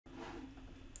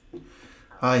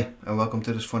Hi, and welcome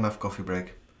to this Fornav coffee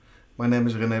break. My name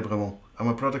is René Brummel. I'm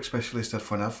a product specialist at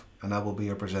Fornav, and I will be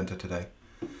your presenter today.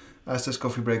 As this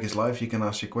coffee break is live, you can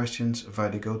ask your questions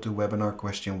via the GoToWebinar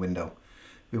question window.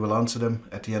 We will answer them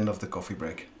at the end of the coffee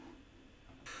break.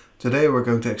 Today we're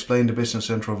going to explain the Business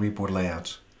Central report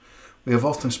layouts. We have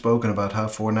often spoken about how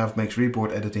Fornav makes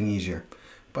report editing easier.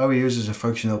 Power users and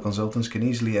functional consultants can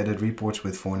easily edit reports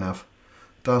with Fornav.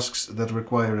 Tasks that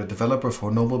require a developer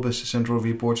for normal Business Central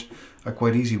reports are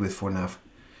quite easy with Fornav.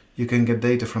 You can get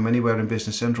data from anywhere in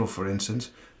Business Central, for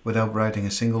instance, without writing a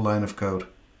single line of code.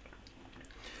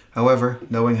 However,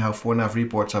 knowing how Fornav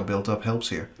reports are built up helps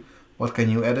here. What can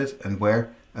you edit and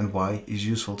where and why is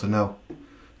useful to know.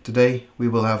 Today we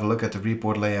will have a look at the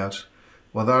report layouts.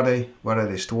 What are they, where are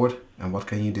they stored, and what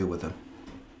can you do with them?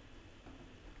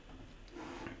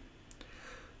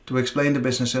 To explain the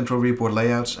Business Central report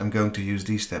layouts, I'm going to use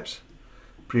these steps.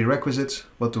 Prerequisites,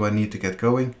 what do I need to get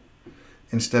going?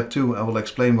 In step 2, I will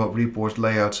explain what report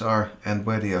layouts are and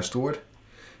where they are stored.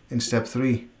 In step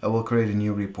 3, I will create a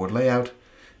new report layout.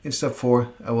 In step 4,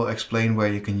 I will explain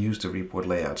where you can use the report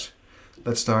layouts.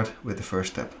 Let's start with the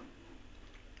first step.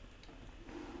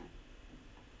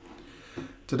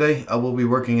 Today I will be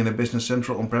working in a Business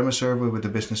Central on-premise server with the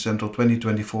Business Central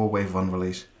 2024 Wave 1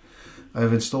 release. I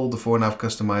have installed the Fornav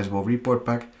customizable report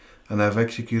pack and I have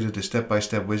executed the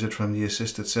step-by-step wizard from the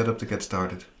assisted setup to get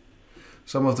started.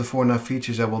 Some of the Fornav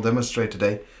features I will demonstrate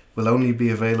today will only be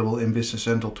available in Business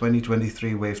Central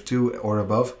 2023 Wave 2 or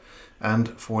above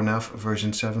and Fornav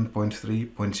version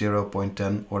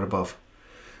 7.3.0.10 or above.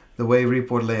 The way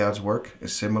report layouts work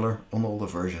is similar on all the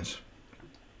versions.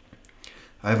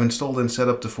 I have installed and set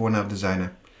up the Fornav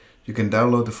Designer. You can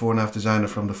download the Fornav Designer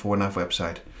from the Fornav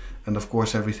website. And of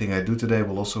course everything I do today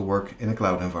will also work in a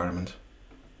cloud environment.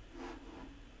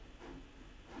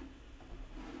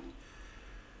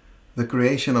 The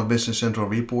creation of Business Central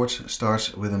reports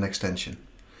starts with an extension.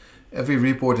 Every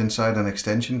report inside an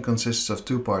extension consists of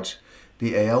two parts,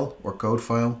 the AL or code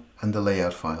file and the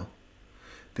layout file.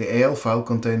 The AL file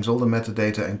contains all the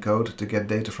metadata and code to get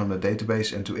data from the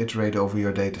database and to iterate over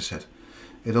your dataset.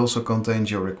 It also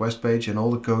contains your request page and all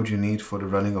the code you need for the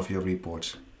running of your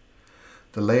reports.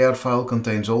 The layout file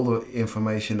contains all the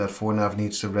information that Fornav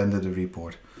needs to render the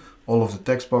report. All of the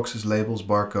text boxes, labels,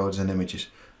 barcodes and images,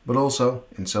 but also,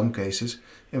 in some cases,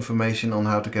 information on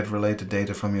how to get related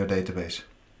data from your database.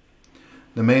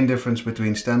 The main difference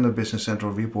between standard Business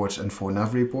Central reports and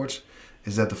Fornav reports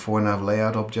is that the Fornav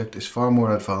layout object is far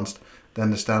more advanced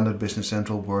than the standard Business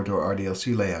Central Word or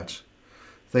RDLC layouts.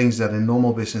 Things that in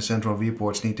normal Business Central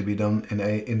reports need to be done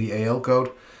in the AL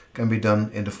code can be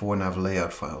done in the Fornav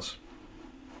layout files.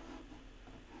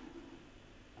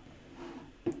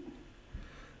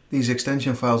 These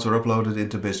extension files are uploaded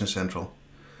into Business Central.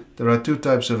 There are two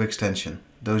types of extension,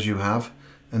 those you have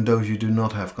and those you do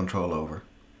not have control over.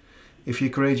 If you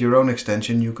create your own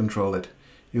extension, you control it.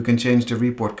 You can change the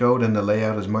report code and the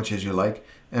layout as much as you like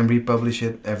and republish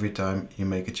it every time you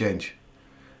make a change.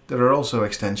 There are also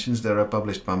extensions that are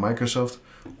published by Microsoft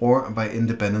or by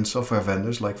independent software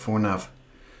vendors like Fornav.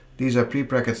 These are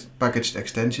pre-packaged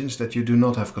extensions that you do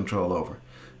not have control over.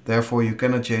 Therefore, you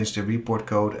cannot change the report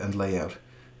code and layout.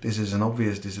 This is an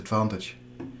obvious disadvantage.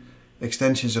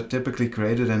 Extensions are typically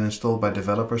created and installed by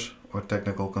developers or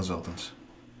technical consultants.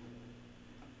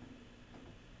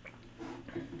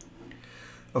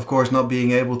 Of course, not being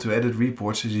able to edit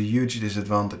reports is a huge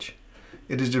disadvantage.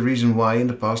 It is the reason why in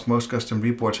the past most custom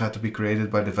reports had to be created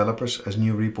by developers as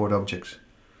new report objects.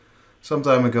 Some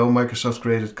time ago, Microsoft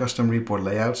created custom report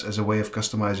layouts as a way of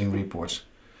customizing reports.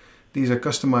 These are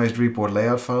customized report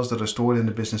layout files that are stored in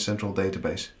the Business Central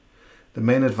database. The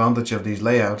main advantage of these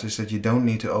layouts is that you don't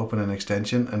need to open an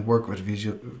extension and work with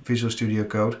Visual Studio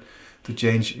Code to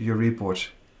change your reports.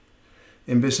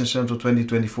 In Business Central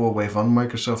 2024 Wave 1,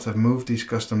 Microsoft have moved these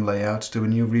custom layouts to a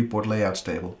new report layouts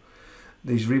table.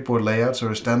 These report layouts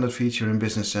are a standard feature in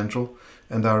Business Central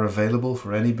and are available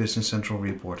for any Business Central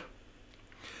report.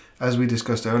 As we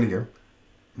discussed earlier,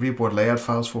 report layout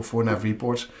files for Fornav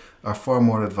reports are far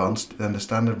more advanced than the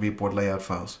standard report layout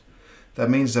files. That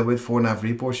means that with Fornav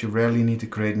reports you rarely need to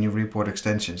create new report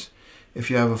extensions. If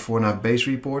you have a Fornav base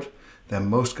report, then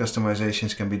most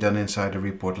customizations can be done inside the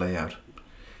report layout.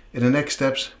 In the next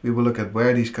steps, we will look at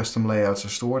where these custom layouts are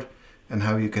stored and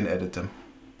how you can edit them.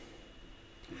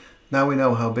 Now we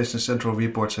know how Business Central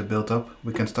reports are built up,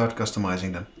 we can start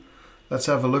customizing them. Let's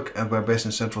have a look at where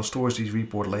Business Central stores these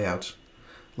report layouts.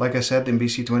 Like I said, in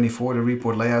BC24 the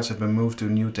report layouts have been moved to a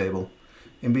new table.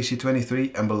 In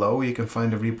BC23 and below you can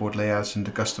find the report layouts in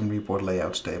the custom report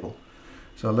layouts table.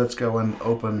 So let's go and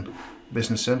open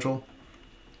Business Central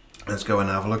Let's go and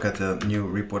have a look at the new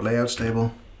report layouts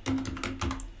table.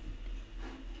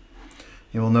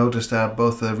 You will notice that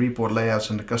both the report layouts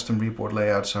and the custom report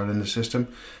layouts are in the system.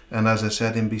 And as I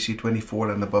said in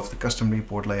BC24 and above, the custom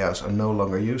report layouts are no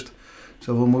longer used.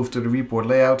 So we'll move to the report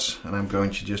layouts, and I'm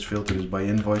going to just filter this by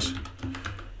invoice.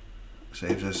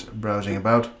 Saves us browsing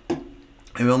about.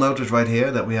 And we'll notice right here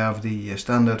that we have the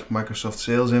standard Microsoft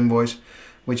Sales invoice,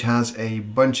 which has a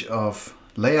bunch of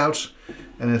layouts,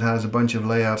 and it has a bunch of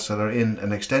layouts that are in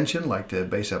an extension like the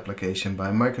base application by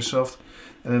Microsoft,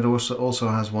 and it also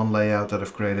has one layout that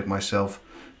I've created myself,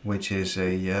 which is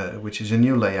a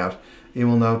new layout. You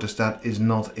will notice that is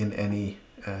not in any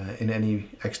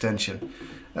extension.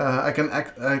 I can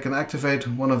activate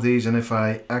one of these, and if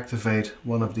I activate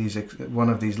one of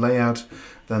these layouts,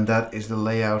 then that is the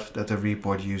layout that the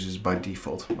report uses by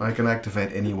default. I can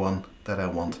activate any one that I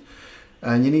want.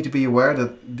 And you need to be aware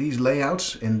that these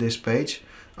layouts in this page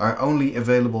are only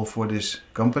available for this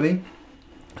company.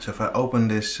 So if I open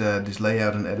this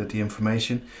layout and edit the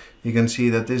information, you can see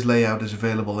that this layout is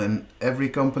available in every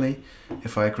company.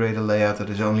 If I create a layout that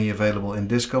is only available in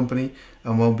this company, I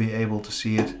won't be able to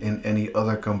see it in any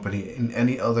other company. In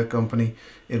any other company,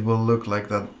 it will look like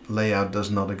that layout does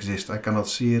not exist. I cannot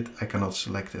see it, I cannot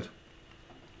select it.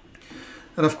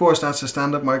 And of course, that's the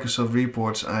standard Microsoft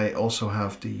reports. I also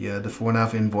have the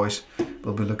 4nav invoice.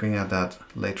 We'll be looking at that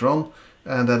later on.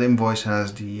 And that invoice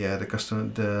has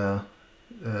the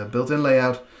built-in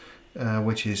layout,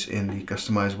 which is in the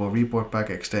customizable report pack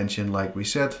extension, like we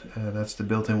said. That's the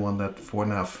built-in one that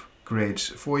 4nav creates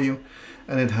for you.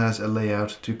 And it has a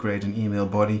layout to create an email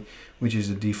body, which is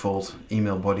the default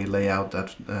email body layout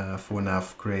that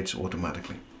 4nav creates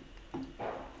automatically.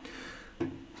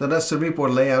 So that's the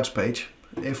report layouts page.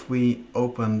 If we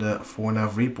open the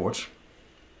 4nav reports,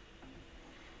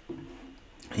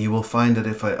 you will find that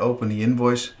if I open the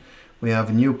invoice, we have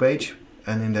a new page,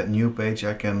 and in that new page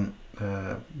I can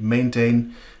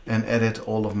maintain and edit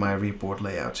all of my report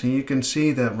layouts. And you can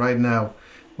see that right now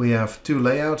we have two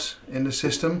layouts in the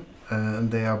system,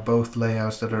 and they are both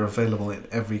layouts that are available in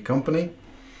every company.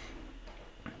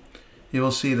 You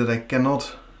will see that I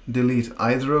cannot delete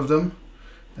either of them,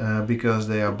 because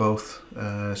they are both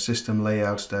system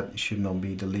layouts that should not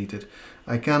be deleted.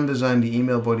 I can design the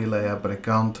email body layout, but I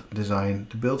can't design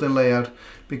the built-in layout,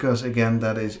 because again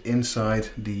that is inside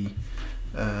the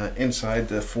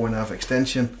 4nav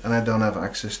extension, and I don't have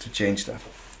access to change that.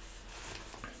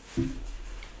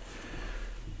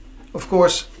 Of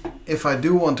course, if I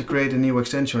do want to create a new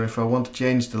extension, or if I want to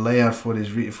change the layout for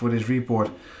this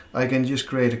report, I can just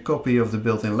create a copy of the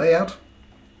built-in layout,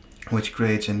 which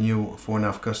creates a new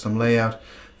 4nav custom layout.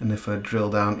 And if I drill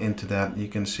down into that, you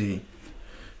can see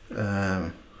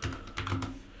that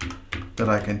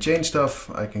I can change stuff.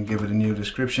 I can give it a new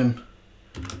description,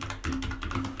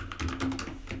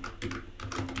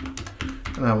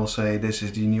 and I will say this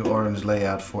is the new orange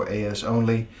layout for AS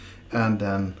only. And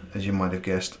then, as you might have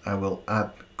guessed, I will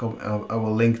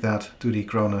link that to the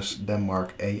Kronos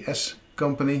Denmark AS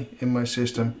company in my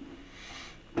system.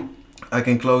 I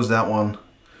can close that one.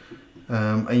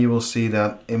 And you will see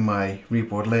that in my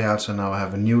report layouts, and now I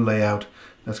have a new layout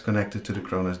that's connected to the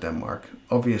Kronos Denmark.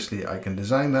 Obviously I can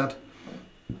design that.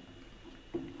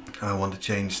 I want to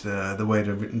change the way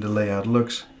the layout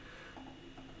looks.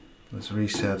 Let's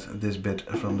reset this bit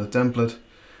from the template.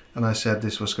 And I said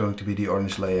this was going to be the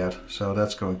orange layout, so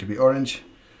that's going to be orange.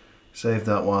 Save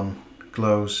that one,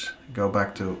 close, go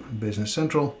back to Business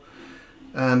Central.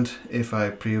 And if I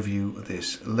preview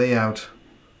this layout,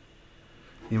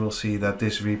 you will see that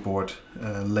this report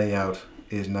layout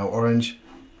is now orange.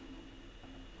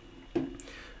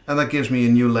 And that gives me a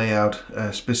new layout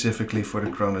specifically for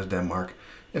the Kronos Denmark.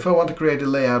 If I want to create a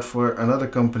layout for another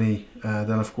company,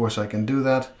 then of course I can do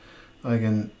that. I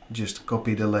can just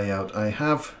copy the layout I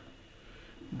have,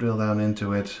 drill down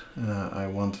into it. I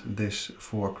want this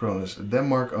for Kronos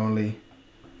Denmark only.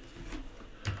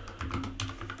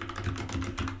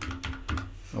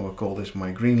 I will call this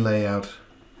my green layout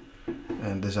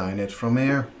and design it from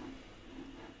here.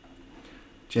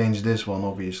 Change this one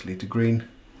obviously to green.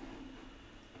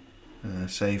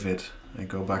 Save it and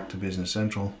go back to Business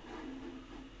Central.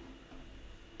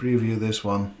 Preview this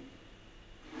one.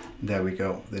 There we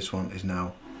go. This one is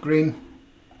now green.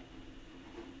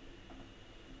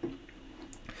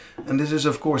 And this is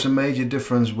of course a major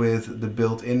difference with the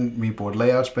built-in report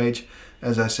layouts page.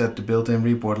 As I said, the built-in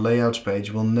report layouts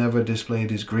page will never display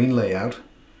this green layout.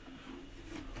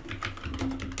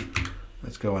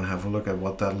 Let's go and have a look at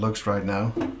what that looks right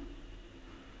now.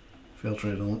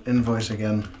 Filter it on invoice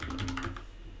again.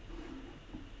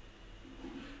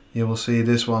 You will see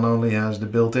this one only has the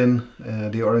built-in,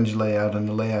 the orange layout and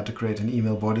the layout to create an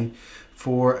email body.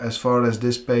 As far as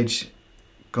this page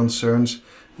concerns,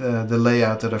 the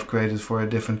layout that I've created for a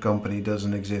different company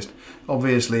doesn't exist.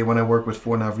 Obviously, when I work with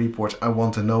 4nav reports, I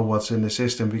want to know what's in the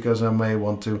system, because I may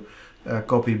want to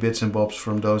copy bits and bobs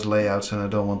from those layouts, and I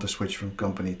don't want to switch from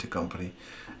company to company.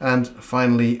 And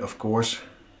finally, of course,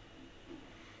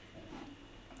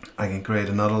 I can create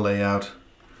another layout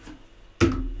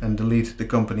and delete the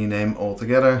company name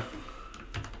altogether.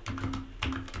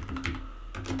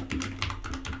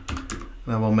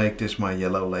 And I will make this my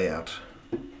yellow layout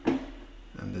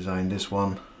and design this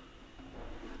one,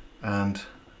 and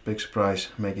big surprise,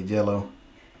 make it yellow,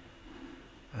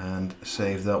 and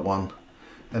save that one.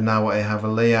 And now I have a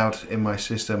layout in my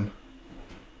system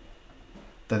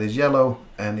that is yellow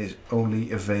and is only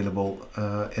available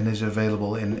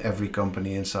in every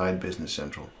company inside Business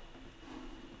Central.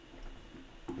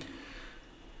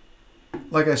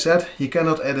 Like I said, you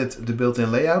cannot edit the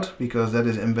built-in layout because that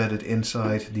is embedded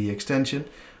inside the extension.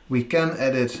 We can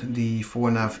edit the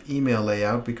 4nav email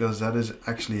layout because that is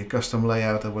actually a custom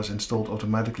layout that was installed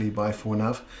automatically by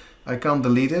 4nav. I can't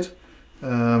delete it,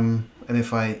 and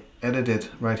if I edit it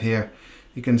right here,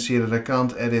 you can see that I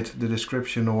can't edit the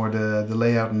description or the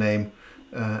layout name,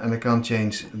 and I can't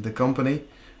change the company,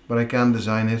 but I can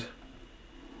design it.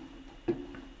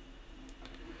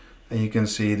 And you can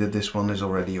see that this one is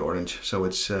already orange, so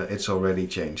it's already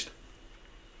changed.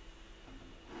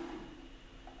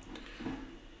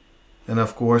 And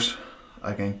of course,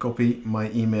 I can copy my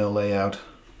email layout.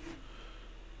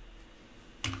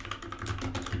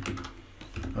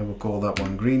 I will call that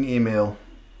one green email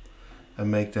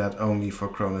and make that only for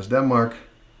Kronos Denmark.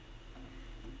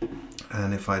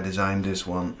 And if I design this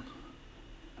one,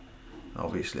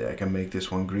 obviously I can make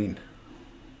this one green.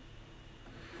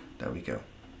 There we go.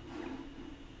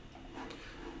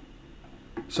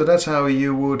 So that's how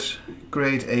you would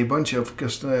create a bunch of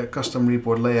custom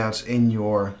report layouts in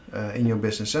your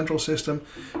Business Central system.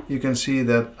 You can see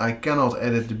that I cannot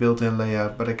edit the built-in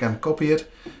layout, but I can copy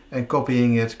it, and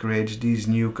copying it creates these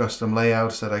new custom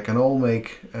layouts that I can all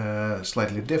make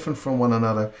slightly different from one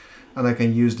another, and I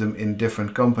can use them in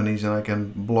different companies, and I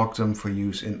can block them for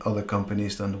use in other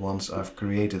companies than the ones I've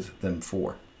created them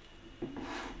for.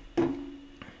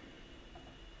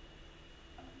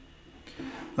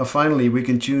 Now finally, we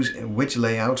can choose which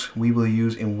layout we will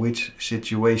use in which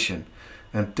situation.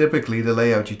 And typically the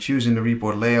layout you choose in the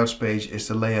report layouts page is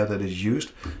the layout that is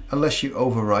used, unless you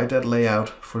override that layout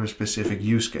for a specific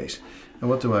use case. And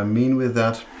what do I mean with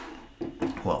that?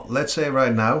 Well, let's say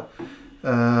right now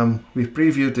we've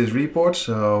previewed this report,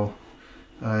 so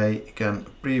I can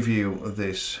preview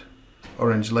this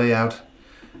orange layout,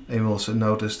 and you'll also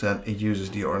notice that it uses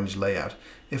the orange layout.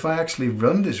 If I actually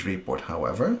run this report,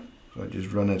 however, so I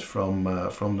just run it from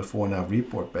the 4nav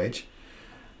report page,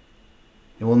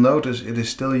 you will notice it is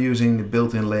still using the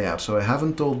built-in layout. So I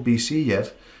haven't told BC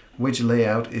yet which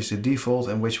layout is the default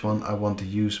and which one I want to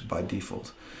use by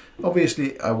default.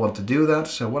 Obviously I want to do that,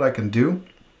 so what I can do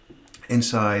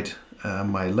inside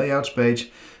my layouts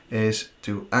page is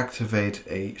to activate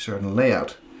a certain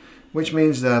layout, which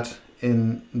means that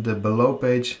in the below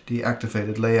page, the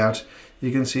activated layouts,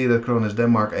 you can see that Kronos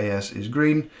Denmark AS is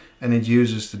green, and it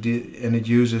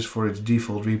uses for its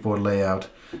default report layout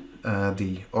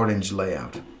the orange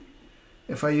layout.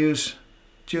 If I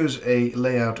choose a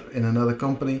layout in another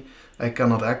company, I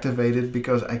cannot activate it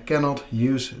because I cannot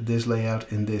use this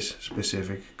layout in this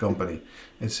specific company.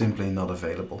 It's simply not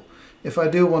available. If I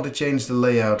do want to change the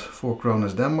layout for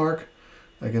Kronos Denmark,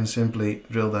 I can simply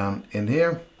drill down in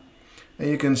here. And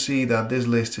you can see that this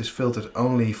list is filtered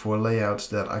only for layouts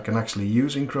that I can actually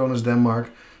use in Kronos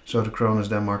Denmark. So the Kronos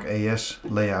Denmark AS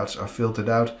layouts are filtered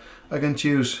out. I can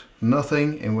choose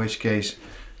nothing, in which case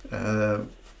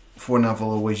 4nav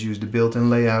will always use the built-in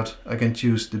layout. I can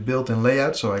choose the built-in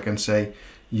layout, so I can say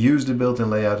use the built-in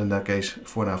layout. In that case,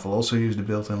 4nav will also use the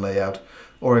built-in layout,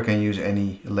 or I can use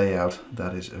any layout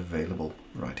that is available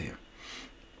right here.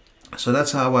 So that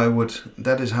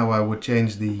is how I would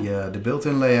change the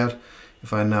built-in layout.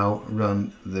 If I now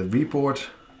run the report,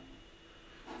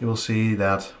 you will see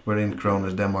that we're in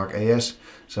Kronos Denmark AS,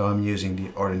 so I'm using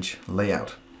the orange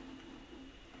layout.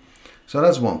 So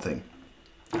that's one thing.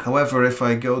 However, if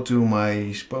I go to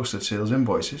my posted sales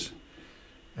invoices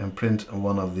and print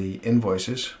one of the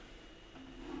invoices,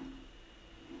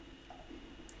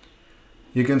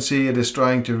 you can see it is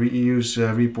trying to use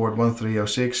report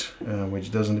 1306,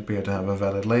 which doesn't appear to have a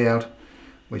valid layout,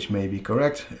 which may be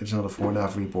correct. It's not a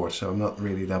 4nav report, so I'm not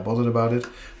really that bothered about it.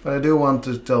 But I do want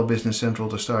to tell Business Central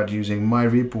to start using my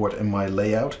report and my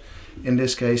layout in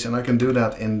this case, and I can do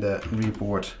that in the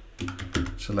report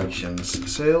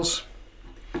selections sales.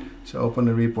 So open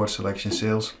the report selection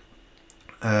sales,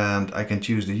 and I can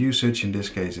choose the usage. In this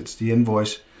case it's the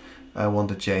invoice I want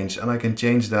to change, and I can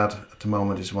change that. At the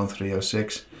moment it's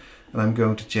 1306, and I'm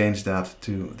going to change that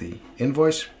to the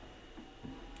invoice.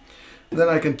 Then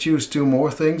I can choose two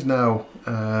more things. Now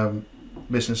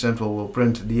Business Central will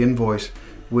print the invoice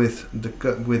with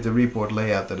the report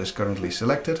layout that is currently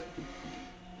selected.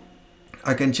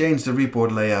 I can change the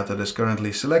report layout that is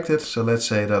currently selected. So let's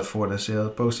say that for the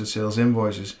posted sales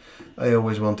invoices, I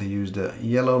always want to use the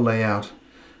yellow layout.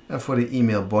 And for the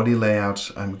email body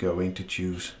layouts, I'm going to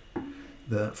choose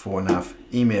the 4nav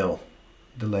email,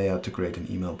 the layout to create an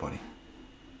email body.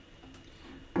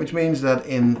 Which means that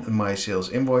in my sales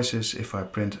invoices, if I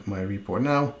print my report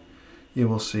now, you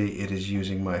will see it is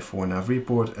using my 4nav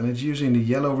report, and it's using the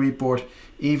yellow report,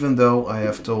 even though I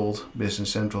have told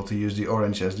Business Central to use the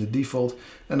orange as the default,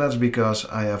 and that's because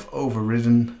I have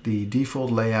overridden the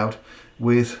default layout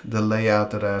with the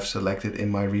layout that I have selected in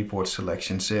my report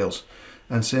selection sales.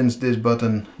 And since this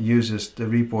button uses the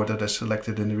report that is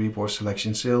selected in the report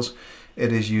selection sales,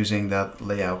 it is using that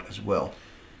layout as well.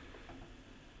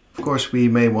 Of course, we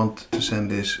may want to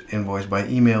send this invoice by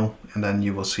email, and then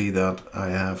you will see that I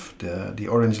have the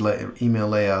orange email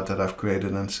layout that I've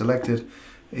created and selected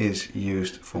is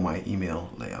used for my email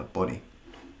layout body.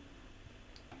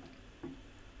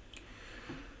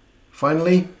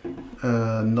 Finally,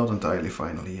 not entirely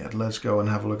finally yet, let's go and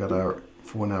have a look at our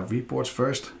 4nav reports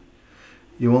first.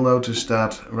 You will notice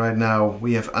that right now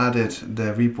we have added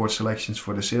the report selections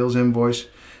for the sales invoice,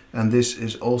 and this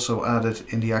is also added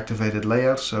in the activated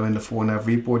layout. So in the 4nav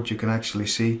report you can actually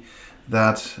see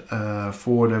that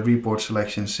for the report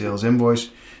selection sales invoice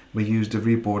we use the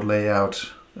report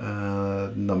layout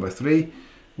number 3,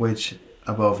 which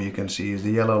above you can see is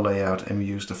the yellow layout, and we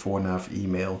use the 4nav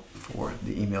email for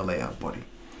the email layout body.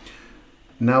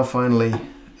 Now finally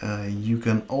you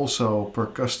can also per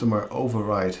customer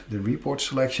override the report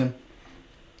selection.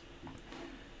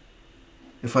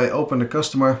 If I open the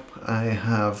customer, I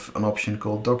have an option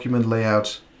called document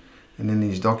layouts, and in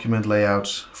these document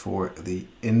layouts for the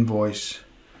invoice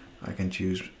I can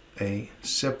choose a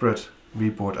separate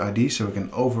report ID, so I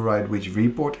can override which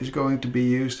report is going to be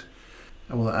used.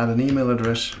 I will add an email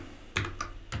address.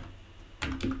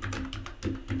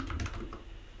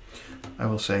 I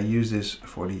will say use this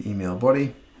for the email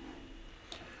body.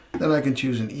 Then I can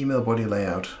choose an email body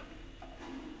layout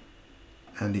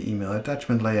and the email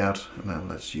attachment layout. Now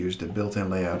let's use the built-in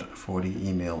layout for the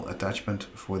email attachment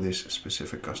for this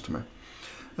specific customer.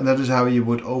 And that is how you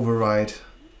would override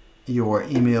your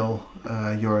email,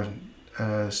 your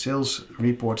sales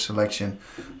report selection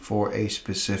for a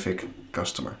specific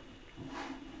customer.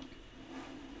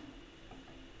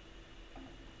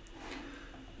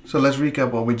 So let's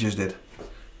recap what we just did.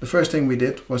 The first thing we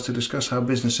did was to discuss how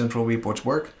Business Central reports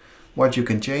work, what you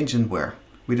can change and where.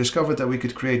 We discovered that we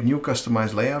could create new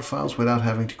customized layout files without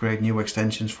having to create new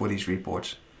extensions for these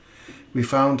reports. We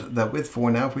found that with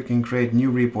 4nav we can create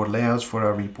new report layouts for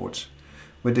our reports.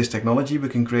 With this technology we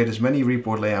can create as many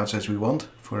report layouts as we want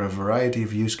for a variety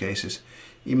of use cases,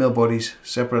 email bodies,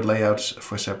 separate layouts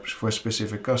for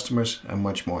specific customers, and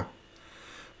much more.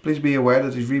 Please be aware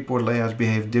that these report layouts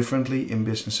behave differently in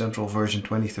Business Central version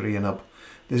 23 and up.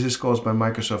 This is caused by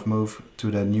Microsoft move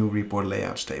to the new report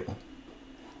layouts table.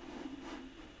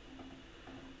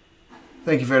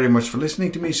 Thank you very much for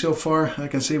listening to me so far. I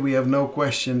can see we have no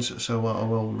questions, so I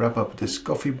will wrap up this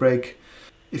coffee break.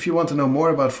 If you want to know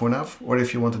more about 4nav, or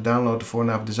if you want to download the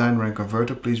 4nav Designer and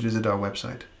Converter, please visit our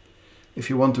website. If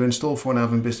you want to install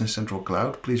 4nav in Business Central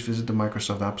Cloud, please visit the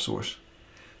Microsoft App Source.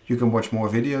 You can watch more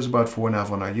videos about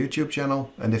 4nav on our YouTube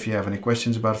channel, and if you have any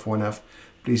questions about 4nav,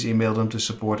 please email them to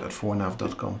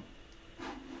support@4nav.com.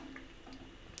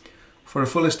 For a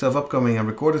full list of upcoming and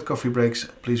recorded coffee breaks,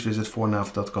 please visit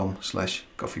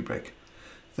 4nav.com/coffeebreak.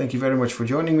 Thank you very much for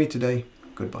joining me today.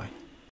 Goodbye.